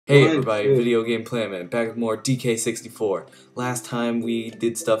Hey everybody, Video Game Planman, back with more Dk64. Last time we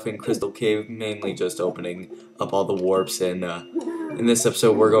did stuff in Crystal Cave, mainly just opening up all the warps, and in this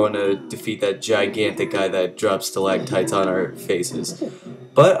episode we're going to defeat that gigantic guy that drops stalactites on our faces.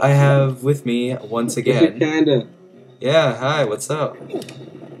 But I have with me, once again... Mr. Panda. Yeah, hi, what's up?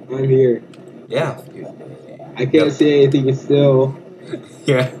 I'm here. Yeah. I can't say anything still.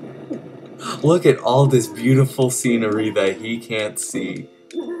 Yeah. Look at all this beautiful scenery that he can't see.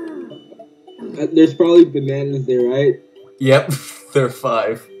 There's probably bananas there, right? Yep, there are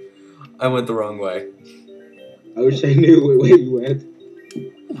 5. I went the wrong way. I wish I knew what way you went.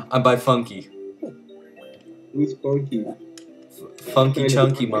 I'm by Funky. Who's Funky? Funky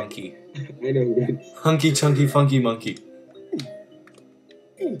Chunky Monkey. I know who it is. Hunky Chunky Funky Monkey.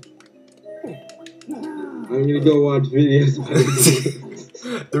 I'm gonna go watch videos about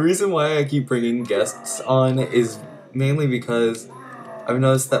it. The reason why I keep bringing guests on is mainly because I've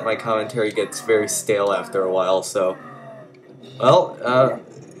noticed that my commentary gets very stale after a while, so... Well,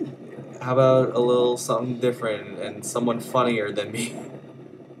 how about a little something different and someone funnier than me?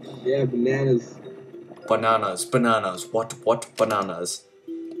 Yeah, bananas. Bananas, bananas, what bananas?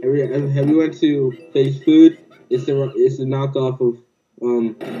 Have you went to Face Food? It's a knockoff of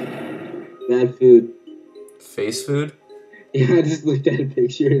bad food. Face food? Yeah, I just looked at a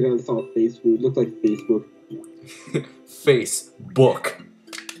picture and I saw Face Food. It looked like Facebook. Facebook.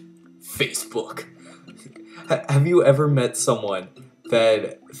 Facebook. Have you ever met someone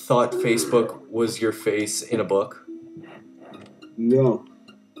that thought Facebook was your face in a book? No.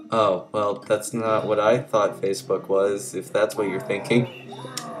 Oh, well, that's not what I thought Facebook was, if that's what you're thinking.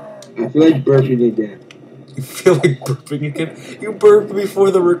 I feel like burping again. You feel like burping again? You burped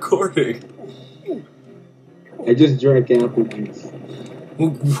before the recording. I just drank apple juice.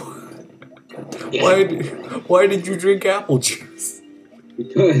 Why did you drink apple juice?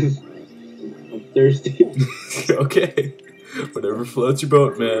 Because I'm thirsty. Okay. Whatever floats your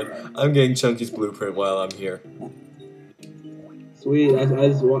boat, man. I'm getting Chunky's blueprint while I'm here. Sweet.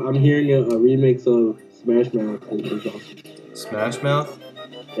 I'm hearing a remix of Smash Mouth. It's awesome. Smash Mouth?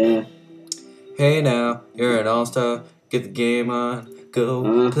 Yeah. Hey now, you're an all-star. Get the game on.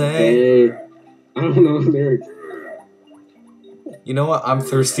 Go play. Hey. I don't know the lyrics. You know what? I'm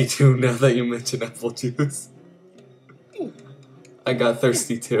thirsty too now that you mention apple juice. I got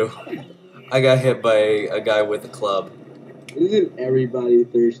thirsty too. I got hit by a guy with a club. Isn't everybody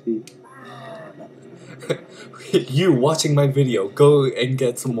thirsty? You watching my video, go and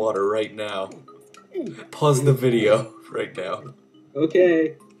get some water right now. Pause the video right now.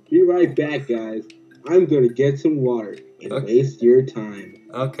 Okay, be right back, guys. I'm gonna get some water and waste your time.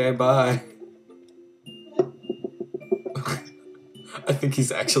 Okay, bye. I think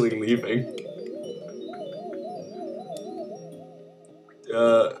he's actually leaving.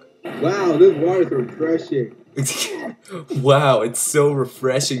 Wow, this water's refreshing. Wow, it's so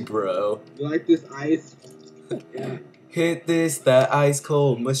refreshing, bro. You like this ice? Yeah. Hit this, that ice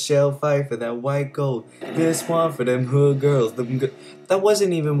cold. Michelle fight for that white gold. This one for them hood girls. That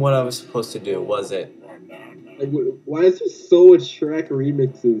wasn't even what I was supposed to do, was it? Like, why is there so much Shrek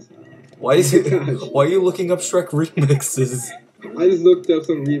remixes? Why is it? Why are you looking up Shrek remixes? I just looked up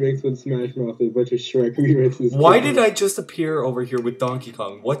some remix with Smash Mouth and a bunch of Shrek remixes. Why did I just appear over here with Donkey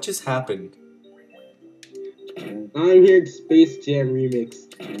Kong? What just happened? I'm hearing Space Jam remix.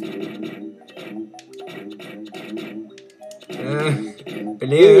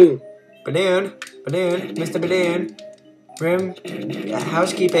 Balloon, Mr. Balloon, room,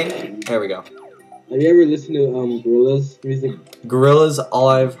 housekeeping. There we go. Have you ever listened to Gorillaz music? Gorillaz, all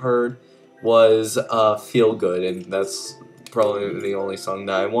I've heard was Feel Good, and that's probably the only song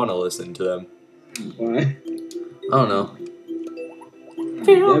that I want to listen to them. Why? I don't know.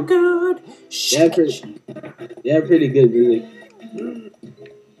 Feel good. They have pretty good music.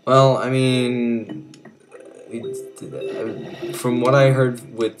 Well, I mean, from what I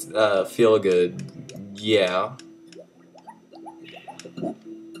heard with Feel Good, yeah.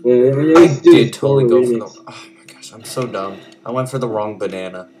 Well, I did totally go for the... Oh my gosh, I'm so dumb. I went for the wrong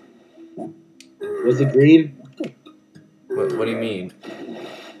banana. Was it green? What do you mean?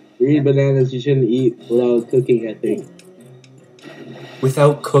 Green bananas you shouldn't eat without cooking, I think.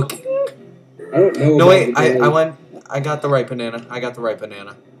 Without cooking? I don't know. No, wait, I got the right banana. I got the right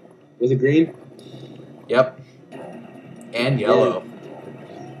banana. Was it green? Yep. And yellow.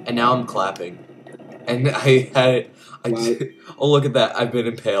 Yeah. And now I'm clapping. And I had it. Wow. Oh, look at that. I've been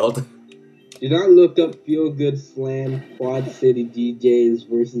impaled. Do not look up Feel Good Slam Quad City DJs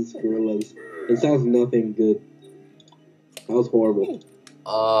versus Gorillaz. It sounds nothing good. That was horrible.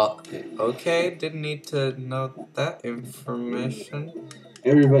 Okay, didn't need to know that information.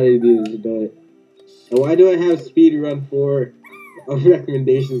 Everybody needs to know it. And why do I have speedrun for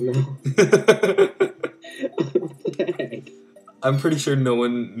recommendations now? What the heck? I'm pretty sure no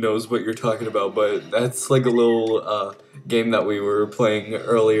one knows what you're talking about, but that's like a little game that we were playing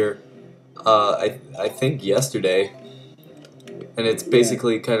earlier. I think yesterday, and it's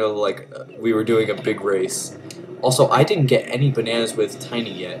basically kind of like we were doing a big race. Also, I didn't get any bananas with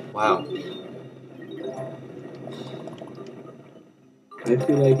Tiny yet. Wow. I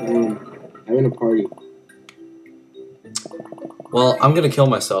feel like I'm in a party. Well, I'm gonna kill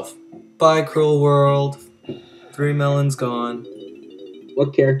myself. Bye, cruel world. 3 melons gone.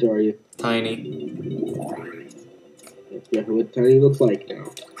 What character are you? Tiny. Yeah, what Tiny looks like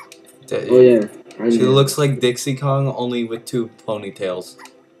now. D Oh yeah, She looks like Dixie Kong, only with 2 ponytails.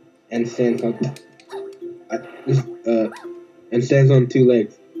 and stands on and stands on 2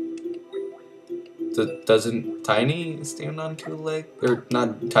 legs. Doesn't Tiny stand on 2 legs? Or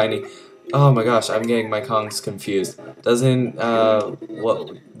not Tiny. Oh my gosh, I'm getting my Kongs confused. Doesn't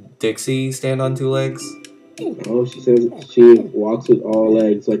what Dixie stand on 2 legs? Oh, she says she walks with all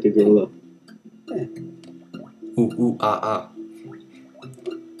legs like a gorilla. Ooh ooh ah ah.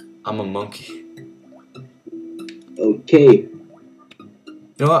 I'm a monkey. Okay.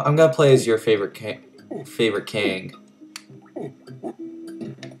 You know what? I'm gonna play as your favorite Kang.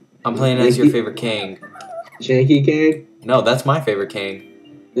 I'm playing as your favorite Kang. Shanky Kang? No, that's my favorite Kang.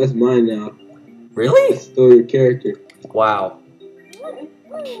 That's mine now. Really? It's still your character. Wow.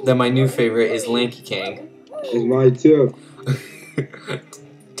 Then my new favorite is Lanky Kang. It's mine too.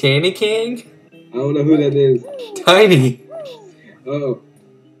 Tanny King? I don't know who that is. Tiny! Oh.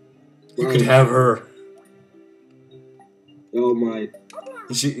 You could have her. Oh, mine.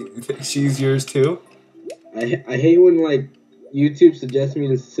 She's yours too? I hate when, like, YouTube suggests me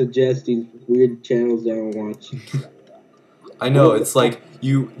to suggest these weird channels that I don't watch. I know, it's like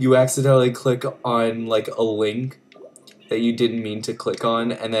you accidentally click on like a link that you didn't mean to click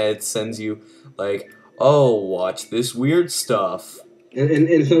on, and then it sends you like, oh, watch this weird stuff.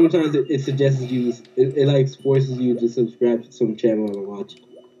 And sometimes it suggests you, it like forces you to subscribe to some channel and watch.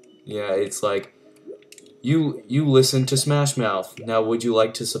 Yeah, it's like, you listen to Smash Mouth. Now, would you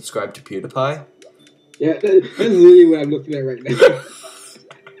like to subscribe to PewDiePie? Yeah, that's literally what I'm looking at right now.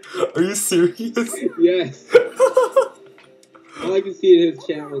 Are you serious? Yes. All I can see in his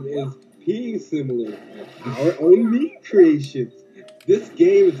channel is being similar. Our own meat creations. This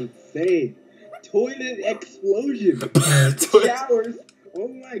game is insane. Toilet explosion. Showers. Oh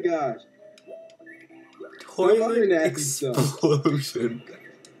my gosh. Toilet explosion.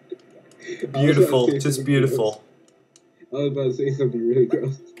 Beautiful, just beautiful. I was about to say something really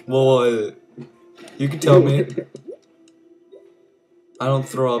gross. Well, you can tell me. I don't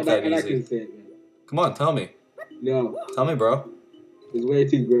throw up that I easy. can say it, man. Come on, tell me. No. Tell me, bro. It's way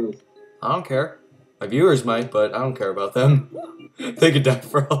too gross. I don't care. My viewers might, but I don't care about them. They could die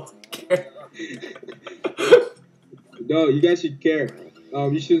for all I care. No, you guys should care.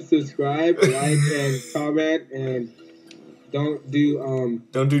 You should subscribe, like, and comment, and don't do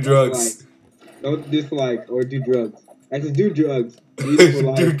drugs. Dislike. Don't dislike or do drugs. Actually, do drugs.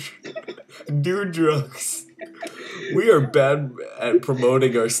 Do drugs. We are bad at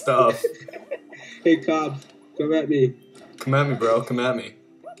promoting our stuff. Hey cops, come at me. Come at me, bro. Come at me.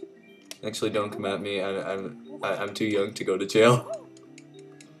 Actually, don't come at me. I'm too young to go to jail.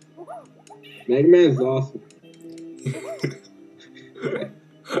 Mega Man's awesome.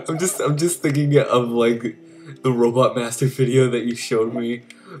 I'm just thinking of like the Robot Master video that you showed me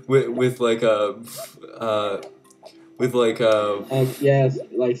with like yes,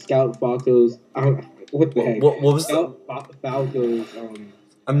 like Scout Falco's what the heck? What was Scout Falco's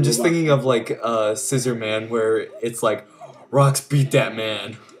I'm just thinking of like Scissor Man, where it's like rocks beat that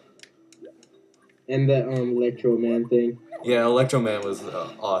man. And the Electro Man thing. Yeah, Electro Man was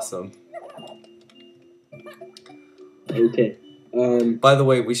awesome. Okay. By the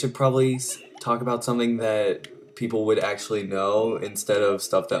way, we should probably talk about something that people would actually know instead of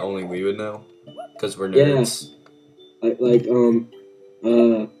stuff that only we would know, because we're nerds.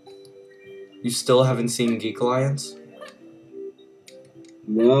 Yeah. You still haven't seen Geek Alliance?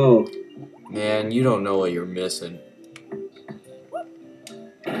 No. Man, you don't know what you're missing.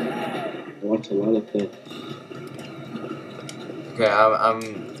 I watch a lot of stuff. Okay, I'm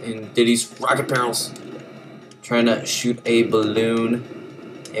in Diddy's Rocket Barrels. Trying to shoot a balloon.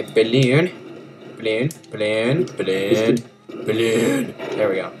 A balloon. Balloon. Balloon. Balloon. Balloon. There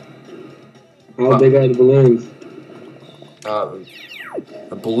we go. How big are the balloons?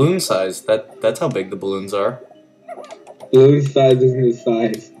 A balloon size. That's how big the balloons are. Balloon size isn't the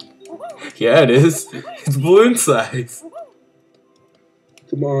size. Yeah, it is. It's balloon size.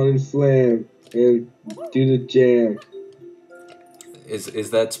 Come on and slam and do the jam. Is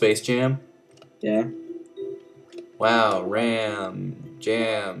that Space Jam? Yeah. Wow, ram,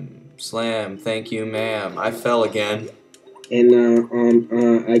 jam, slam, thank you, ma'am. I fell again. And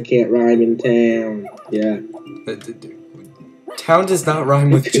I can't rhyme in town. Yeah. Town does not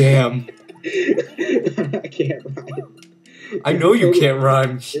rhyme with jam. I can't rhyme. I know you can't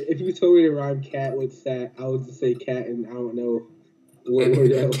rhyme. If you told me to rhyme cat with sat, I would just say cat and I don't know what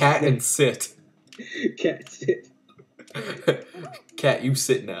word else. Cat and sit. Cat sit. Cat, you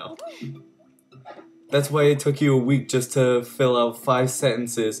sit now. That's why it took you a week just to fill out 5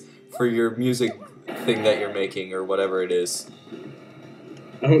 sentences for your music thing that you're making, or whatever it is.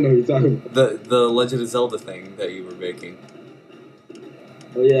 I don't know what you're talking about. The Legend of Zelda thing that you were making.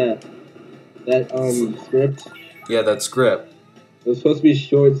 Oh yeah. That script. Yeah, that script. It was supposed to be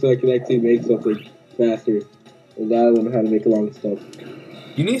short so I could actually make something faster. And now I don't know how to make long stuff.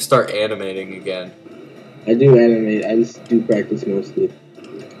 You need to start animating again. I do animate, I just do practice mostly.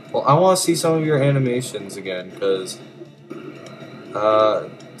 Well, I want to see some of your animations again, because I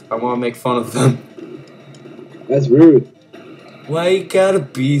want to make fun of them. That's rude. Why you gotta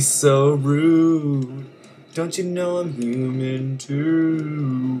be so rude? Don't you know I'm human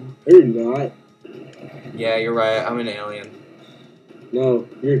too? You're not. Yeah, you're right, I'm an alien. No,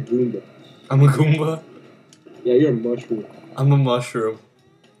 you're a Goomba. I'm a Goomba? Yeah, you're a mushroom. I'm a mushroom.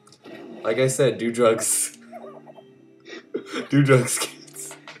 Like I said, do drugs. Do drugs,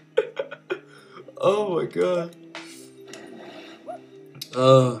 kids. Oh my god.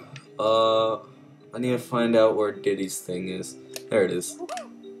 I need to find out where Diddy's thing is. There it is.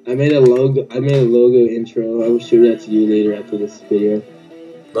 I made a logo intro. I will show that to you later after this video.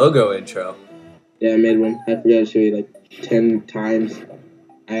 Logo intro. Yeah, I made one. I forgot to show you like 10 times.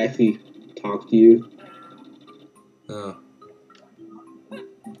 I actually talked to you. Oh.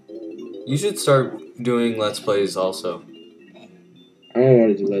 You should start doing Let's Plays also. I don't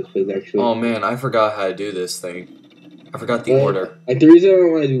want to do Let's Plays actually. Oh man, I forgot how to do this thing. I forgot the order. Like the reason I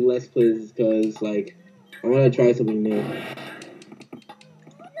don't want to do Let's Plays is because like I want to try something new.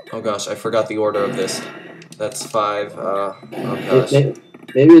 Oh gosh, I forgot the order of this. That's 5. Oh gosh.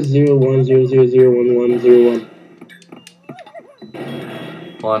 Maybe it's 0 1 0 0 0 1 1 0 1.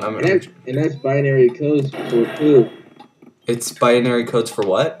 Hold on, And that's binary codes for poo. It's binary codes for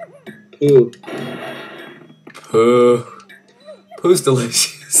what? Poo. Poo. Poo's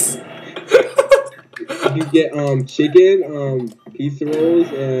delicious. You get chicken, pizza rolls,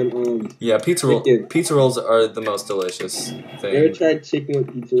 and yeah, pizza rolls are the most delicious thing. You ever tried chicken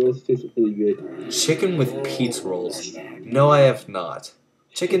with pizza rolls? It tastes really good. Chicken with pizza rolls? No, I have not.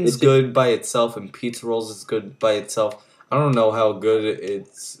 Chicken's good by itself, and pizza rolls is good by itself. I don't know how good it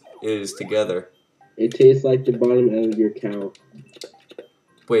is together. It tastes like the bottom end of your cow.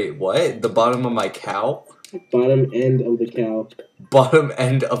 Wait, what? The bottom of my cow? Bottom end of the cow. Bottom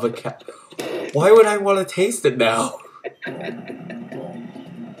end of a cow. Why would I want to taste it now?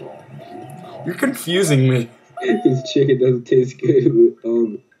 You're confusing me. Because chicken doesn't taste good with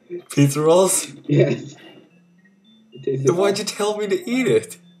pizza rolls? Yes. Then why'd you tell me to eat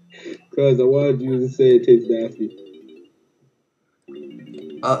it? Because I wanted you to say it tastes nasty.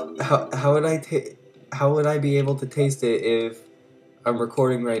 How would I be able to taste it if I'm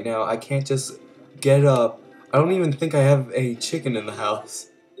recording right now? I can't just get up. I don't even think I have a chicken in the house.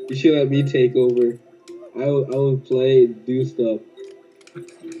 You should let me take over. I will play and do stuff.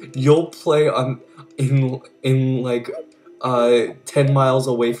 You'll play in like 10 miles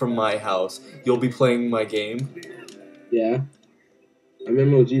away from my house. You'll be playing my game. Yeah. I'm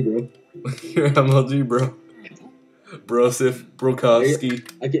MLG, bro. You're MLG, bro. Brosif, Brokowski.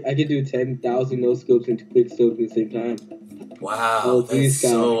 I can do 10,000 no scopes and quick scopes at the same time. Wow, that's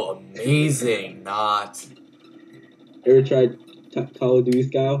so amazing. Not. Ever tried Call of Duty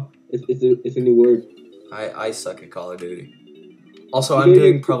style? It's a new word. I suck at Call of Duty. Also, I'm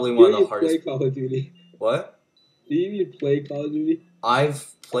doing probably one of the hardest. Play Call of Duty. What? Do you even play Call of Duty?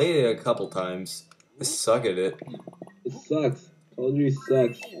 I've played it a couple times. I suck at it. It sucks. Call of Duty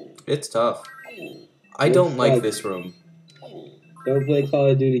sucks. It's tough. I don't like this room. Don't play Call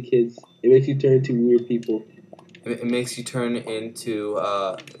of Duty, kids. It makes you turn into weird people. It makes you turn into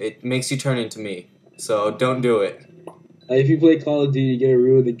me. So don't do it. If you play Call of Duty, you're gonna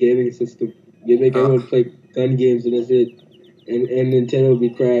ruin the gaming system. You make everyone play gun games and that's it. And Nintendo will be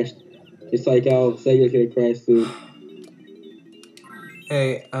crashed. It's like how Sega's gonna crash soon.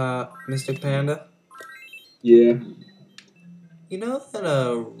 Hey, Mr. Panda? Yeah. You know that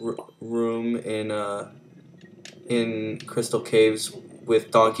room in Crystal Caves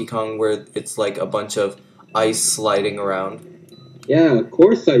with Donkey Kong where it's like a bunch of ice sliding around? Yeah, of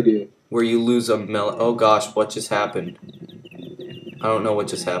course I do. Where you lose a melon. Oh gosh, what just happened? I don't know what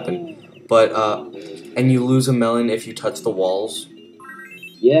just happened. But, and you lose a melon if you touch the walls.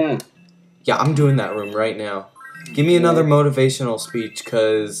 Yeah. Yeah, I'm doing that room right now. Give me another motivational speech,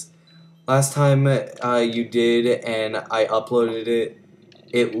 because last time you did and I uploaded it,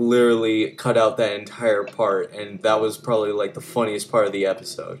 it literally cut out that entire part, and that was probably like the funniest part of the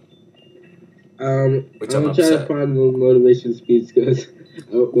episode. Which I'm gonna try to upset. find the motivation speech because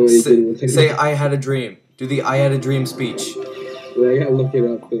I don't know anything. Say I had a dream. Do the I had a dream speech. Well, I gotta look it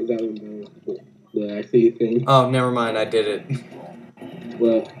up because I don't know the actual thing. Oh, never mind. I did it.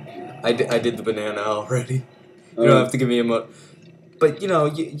 Well, I did the banana already. You don't have to give me a But, you know,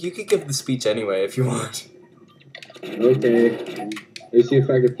 you could give the speech anyway if you want. Okay. Let's see if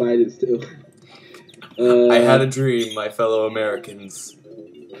I can find it still. I had a dream, my fellow Americans.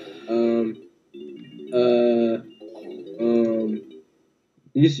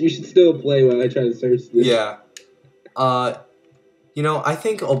 You should still play while I try to search this. Yeah. You know, I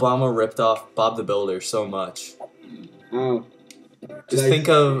think Obama ripped off Bob the Builder so much. How? Just think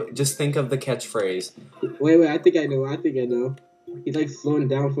of the catchphrase. Wait, I think I know. He's like slowing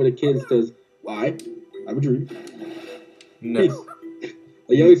down for the kids because why? I have a dream. No.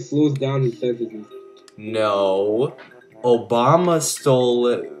 He always slows down his sentences. No. Obama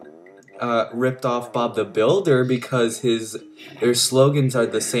ripped off Bob the Builder because their slogans are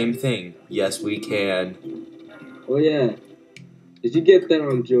the same thing. Yes, we can. Oh yeah. Did you get that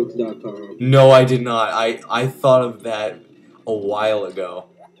on jokes.com? No, I did not. I thought of that a while ago.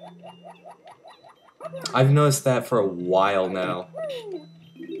 I've noticed that for a while now.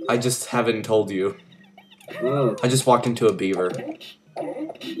 I just haven't told you. Oh. I just walked into a beaver. I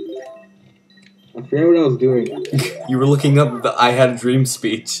forgot what I was doing. You were looking up the I had a dream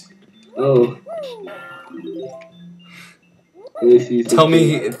speech. Oh. Let me see. Tell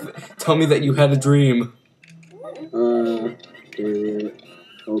me that you had a dream.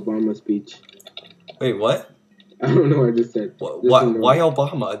 Obama speech. Wait, what? I don't know what I just said. Why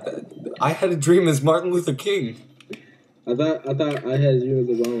Obama? I had a dream as Martin Luther King. I thought I had a dream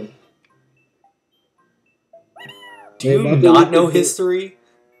as Obama. Do you not know history?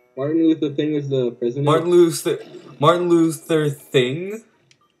 Martin Luther King was the president. Martin Luther Thing?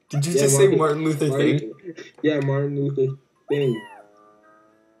 Did you just say Martin Luther Thing? Yeah, Martin Luther Thing.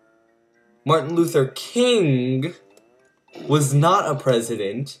 Martin Luther King was not a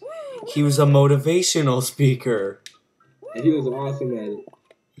president. He was a motivational speaker. And he was awesome at it.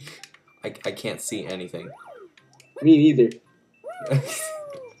 I can't see anything. Me neither.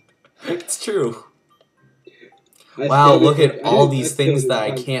 It's true. Wow, look at all these things that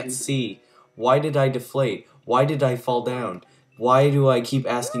I can't see. Why did I deflate? Why did I fall down? Why do I keep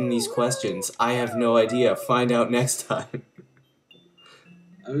asking these questions? I have no idea. Find out next time.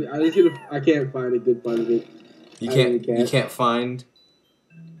 I can't find a good part of it. You can't find?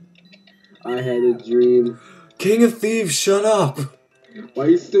 I had a dream. King of Thieves, shut up! Why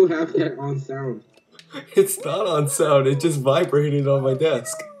you still have that on sound? It's not on sound, it just vibrated on my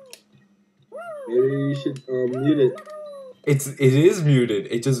desk. Maybe you should mute it. It is muted,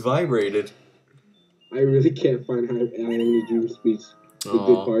 it just vibrated. I really can't find I had a dream speech. The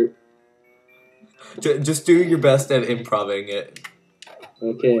good part. Just do your best at improvising it.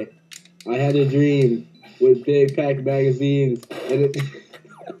 Okay. I had a dream with big pack magazines and it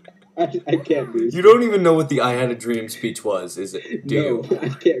I can't do this. You don't even know what the I had a dream speech was, is it? Do you? I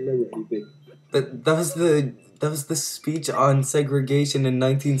can't remember anything. That was the speech on segregation in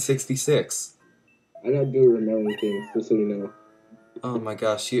 1966. I don't do remember anything, just so you know. Oh my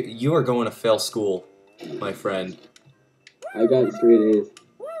gosh, you are going to fail school, my friend. I got straight A's.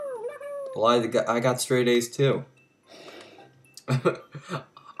 Well, I got straight A's too.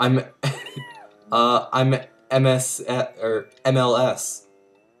 I'm MS or MLS,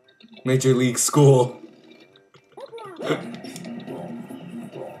 Major League School.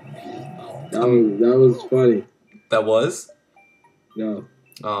 That was funny. That was? No.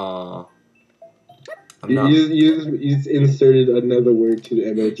 Aww. You just inserted another word to the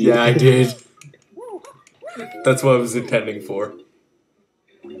MLG. Yeah, I did. That's what I was intending for.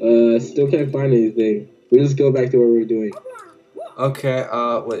 Still can't find anything. We'll just go back to what we were doing. Okay,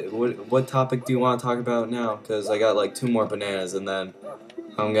 what topic do you want to talk about now? Because I got like 2 more bananas and then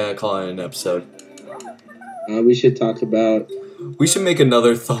I'm gonna call it an episode. We should talk about... We should make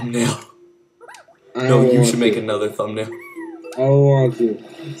another thumbnail. No, you should make another thumbnail. I don't want to.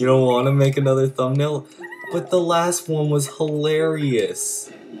 You don't want to make another thumbnail? But the last one was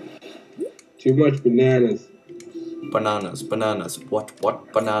hilarious. Too much bananas. Bananas.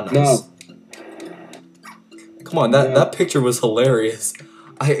 What bananas? No. Come on, that picture was hilarious.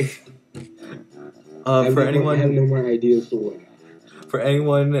 For I have no more ideas for what. For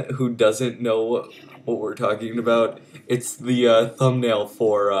anyone who doesn't know what we're talking about, it's the thumbnail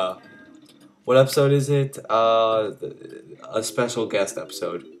for what episode is it? A special guest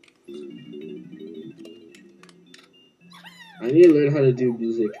episode. I need to learn how to do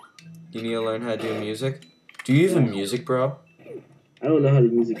music. You need to learn how to do music? Do you even music, bro? I don't know how to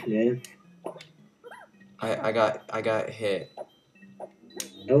do music, man. I got hit. I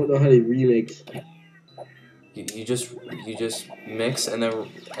don't know how to remix. You just mix and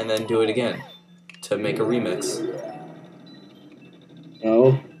then do it again to make a remix.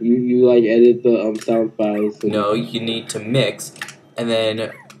 Oh, you like edit the sound files. No, you need to mix and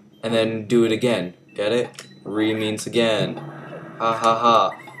then do it again. Get it? Re means again. Ha ha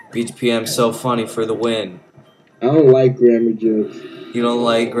ha. Beach PM so funny for the win. I don't like grammar jokes. You don't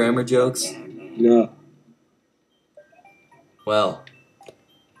like grammar jokes? No. Well.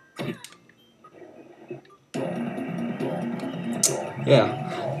 Yeah.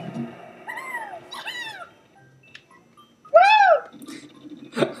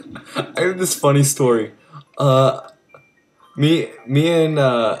 I have this funny story. Me and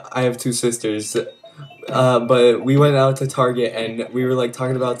I have two sisters. But we went out to Target and we were like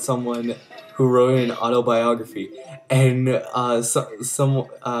talking about someone who wrote an autobiography, and one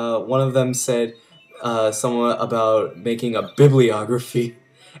of them said someone about making a bibliography,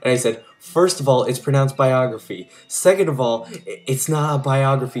 and I said, first of all, it's pronounced biography. Second of all, it's not a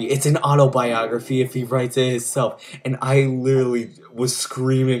biography; it's an autobiography if he writes it himself. And I literally was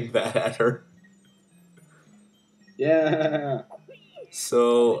screaming that at her. Yeah.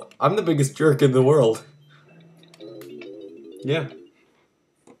 So I'm the biggest jerk in the world. Yeah.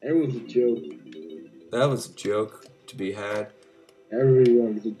 Everyone's a joke. That was a joke to be had.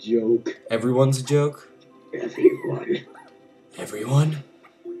 Everyone's a joke. Everyone's a joke? Everyone. Everyone?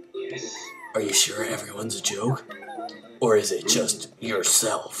 Yes. Are you sure everyone's a joke? Or is it just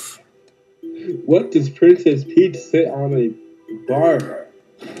yourself? What does Princess Peach sit on a bar?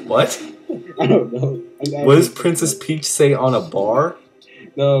 What? I don't know. What does Princess Peach say on a bar?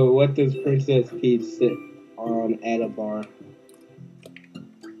 No, what does Princess Peach sit on at a bar?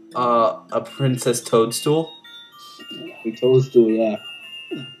 A Princess Toadstool? A toadstool, yeah.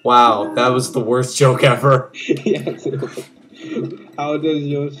 Wow, that was the worst joke ever. Yes. How does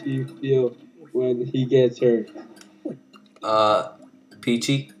Yoshi feel when he gets hurt?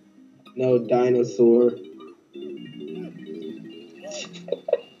 Peachy? No, dinosaur.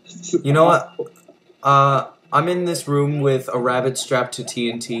 You know what? I'm in this room with a rabbit strapped to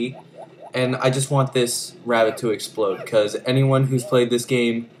TNT, and I just want this rabbit to explode, because anyone who's played this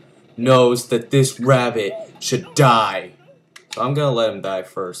game knows that this rabbit should die. So I'm gonna let him die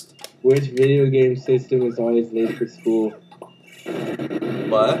first. Which video game system is always late for school?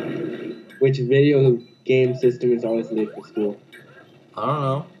 What? Which video game system is always late for school? I don't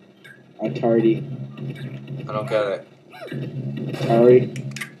know. Atari. I don't get it. Atari.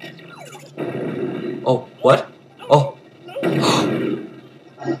 Oh, what? Oh.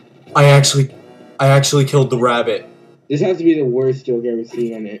 I actually killed the rabbit. This has to be the worst joke I've ever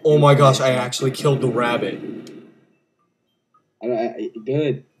seen on it. Oh my gosh, I actually killed the rabbit.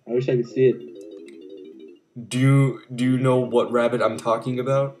 Good. I wish I could see it. Do you know what rabbit I'm talking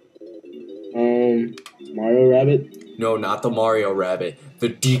about? Mario Rabbit? No, not the Mario rabbit. The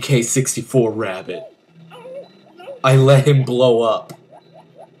Dk64 rabbit. I let him blow up.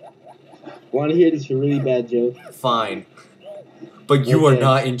 Want to hear this really bad joke? Fine. But you are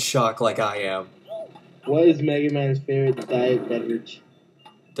not in shock like I am. What is Mega Man's favorite diet beverage?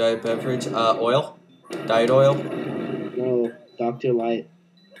 Diet beverage? Oil? Diet oil? No, Dr. Light.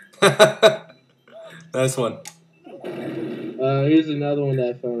 Nice one. Here's another one that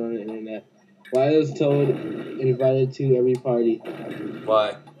I found on the internet. Why is Toad invited to every party?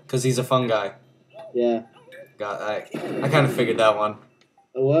 Why? Because he's a fun guy. Yeah. I kind of figured that one.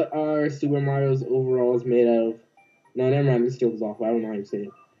 What are Super Mario's overalls made out of? No, never mind. This joke is awful. I don't know how you say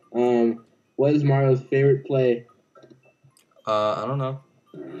it. What is Mario's favorite play? I don't know.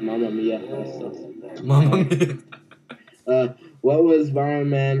 Mamma Mia. That sucks. Mamma Mia. What was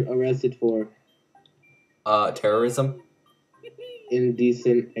Bomberman arrested for? Terrorism?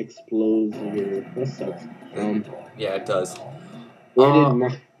 Indecent explosion. That sucks. Yeah, it does.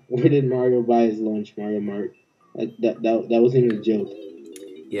 Where did Mario buy his lunch? Mario Mart. That wasn't even a joke.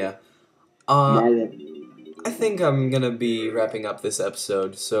 Yeah. Mario. I think I'm gonna be wrapping up this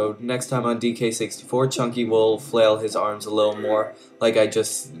episode, so next time on Dk64, Chunky will flail his arms a little more, like I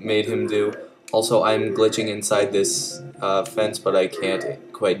just made him do. Also, I'm glitching inside this fence, but I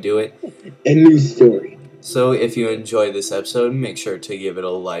can't quite do it. A new story. So if you enjoyed this episode, make sure to give it a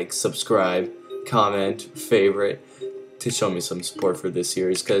like, subscribe, comment, favorite, to show me some support for this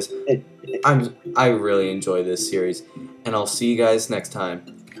series, because I really enjoy this series, and I'll see you guys next time.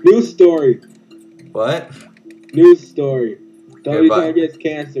 News story. What? News story. Okay, bye. Dolly gets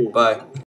cancer. Bye.